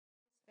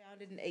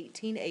Founded in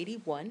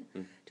 1881,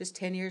 just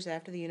 10 years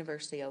after the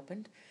university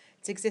opened.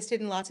 It's existed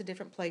in lots of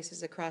different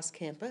places across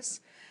campus.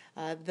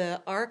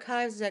 The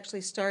archives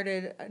actually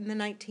started in the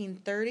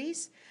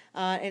 1930s.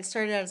 It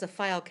started out as a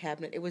file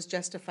cabinet. It was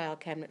just a file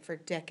cabinet for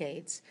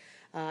decades.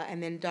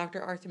 And then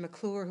Dr. Arthur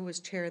McClure, who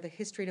was chair of the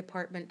history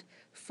department,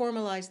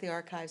 formalized the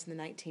archives in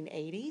the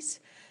 1980s.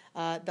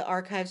 The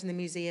archives and the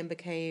museum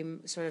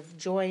became sort of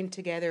joined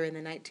together in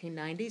the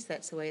 1990s.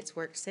 That's the way it's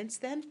worked since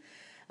then.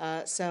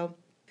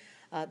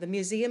 The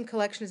museum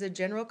collection is a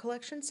general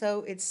collection,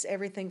 so it's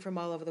everything from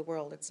all over the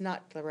world. It's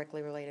not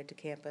directly related to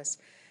campus.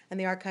 And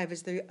the archive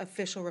is the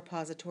official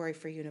repository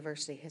for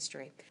university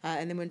history.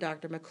 And then when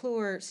Dr.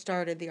 McClure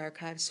started the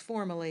archives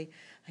formally,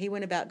 he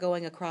went about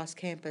going across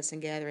campus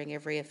and gathering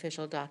every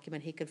official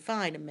document he could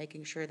find and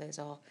making sure those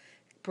all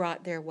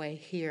brought their way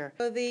here.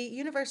 So the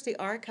university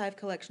archive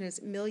collection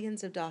is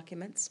millions of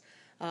documents,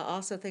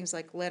 also things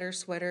like letter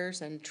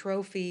sweaters and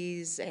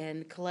trophies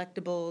and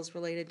collectibles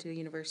related to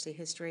university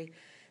history.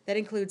 That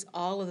includes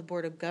all of the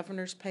Board of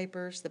Governors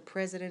papers, the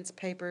President's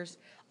papers,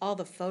 all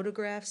the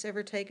photographs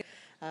ever taken.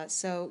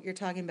 So you're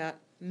talking about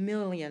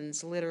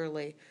millions,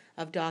 literally,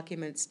 of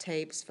documents,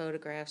 tapes,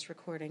 photographs,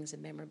 recordings,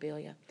 and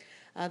memorabilia.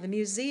 The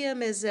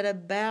museum is at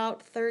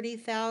about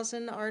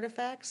 30,000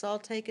 artifacts, all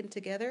taken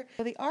together.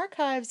 So the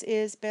archives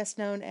is best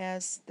known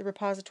as the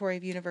repository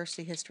of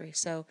university history,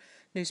 so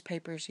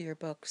newspapers,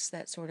 yearbooks,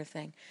 that sort of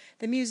thing.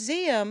 The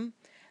museum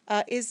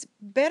is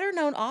better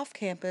known off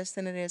campus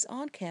than it is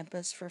on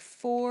campus for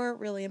four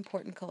really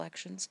important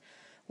collections.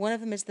 One of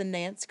them is the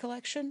Nance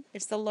collection.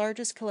 It's the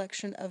largest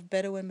collection of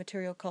Bedouin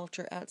material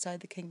culture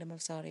outside the Kingdom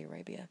of Saudi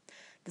Arabia.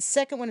 The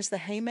second one is the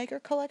Haymaker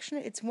collection.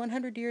 It's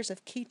 100 years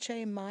of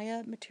Quiche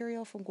Maya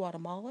material from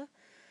Guatemala.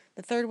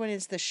 The third one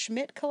is the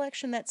Schmidt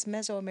collection. That's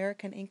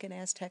Mesoamerican, Incan,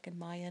 Aztec, and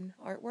Mayan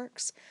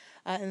artworks.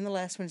 And the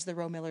last one is the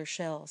Roemiller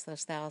shells,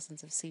 those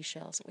thousands of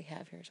seashells that we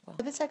have here as well.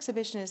 This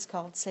exhibition is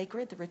called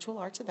Sacred, the Ritual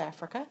Arts of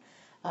Africa.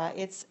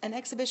 It's an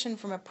exhibition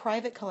from a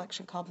private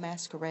collection called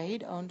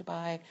Masquerade, owned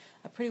by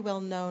a pretty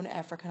well-known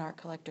African art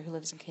collector who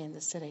lives in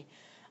Kansas City.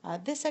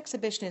 This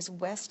exhibition is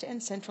West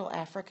and Central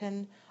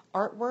African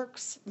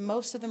artworks,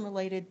 most of them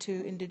related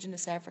to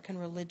indigenous African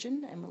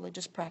religion and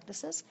religious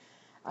practices.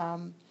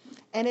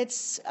 And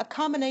it's a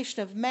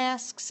combination of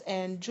masks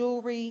and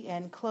jewelry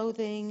and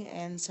clothing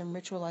and some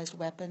ritualized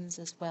weapons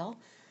as well.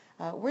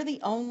 We're the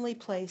only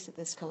place that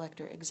this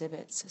collector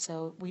exhibits,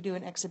 so we do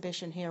an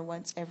exhibition here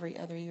once every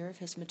other year of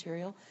his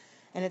material,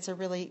 and it's a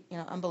really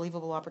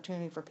unbelievable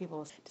opportunity for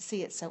people to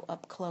see it so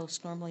up close.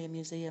 Normally in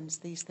museums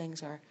these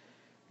things are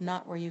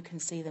not where you can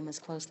see them as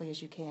closely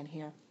as you can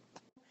here.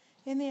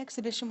 In the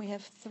exhibition we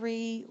have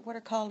three what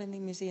are called in the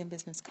museum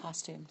business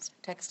costumes,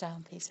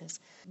 textile pieces.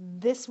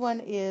 This one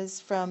is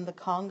from the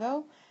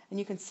Congo, and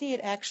you can see it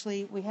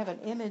actually, we have an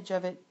image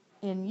of it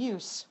in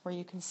use where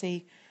you can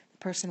see the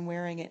person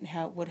wearing it and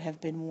how it would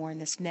have been worn,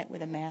 this net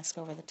with a mask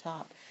over the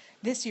top.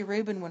 This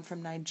Yoruban one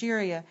from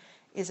Nigeria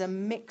is a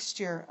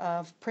mixture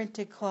of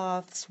printed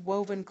cloths,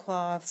 woven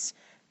cloths,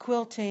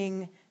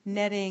 quilting,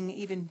 netting,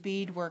 even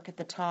beadwork at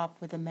the top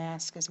with a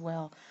mask as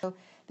well. So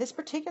this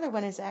particular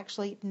one is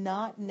actually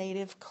not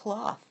native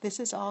cloth. This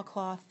is all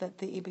cloth that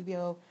the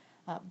EBBO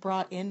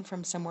brought in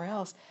from somewhere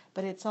else,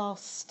 but it's all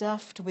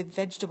stuffed with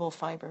vegetable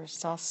fibers.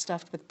 It's all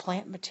stuffed with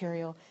plant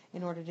material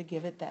in order to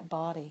give it that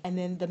body. And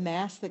then the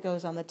mask that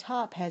goes on the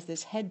top has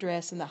this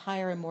headdress, and the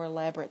higher and more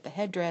elaborate the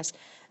headdress,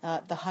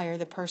 the higher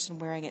the person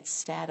wearing its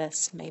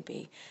status may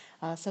be.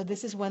 So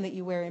this is one that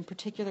you wear in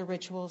particular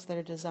rituals that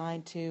are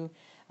designed to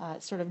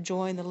sort of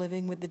join the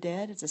living with the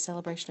dead. It's a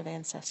celebration of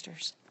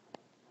ancestors.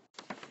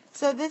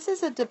 So this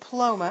is a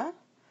diploma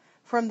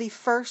from the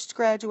first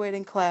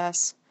graduating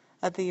class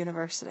at the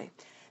university.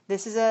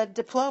 This is a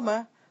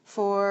diploma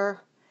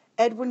for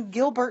Edwin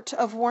Gilbert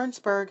of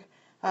Warrensburg,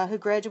 who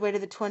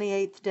graduated the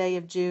 28th day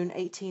of June,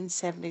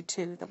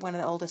 1872, one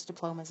of the oldest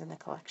diplomas in the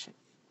collection.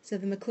 So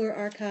the McClure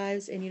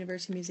Archives and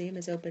University Museum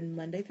is open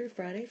Monday through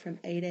Friday from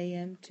 8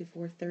 a.m. to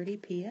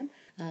 4:30 p.m.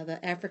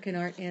 The African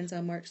art ends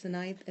on March the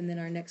 9th, and then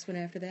our next one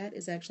after that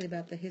is actually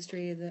about the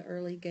history of the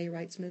early gay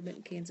rights movement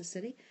in Kansas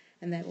City,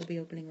 and that will be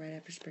opening right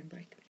after spring break.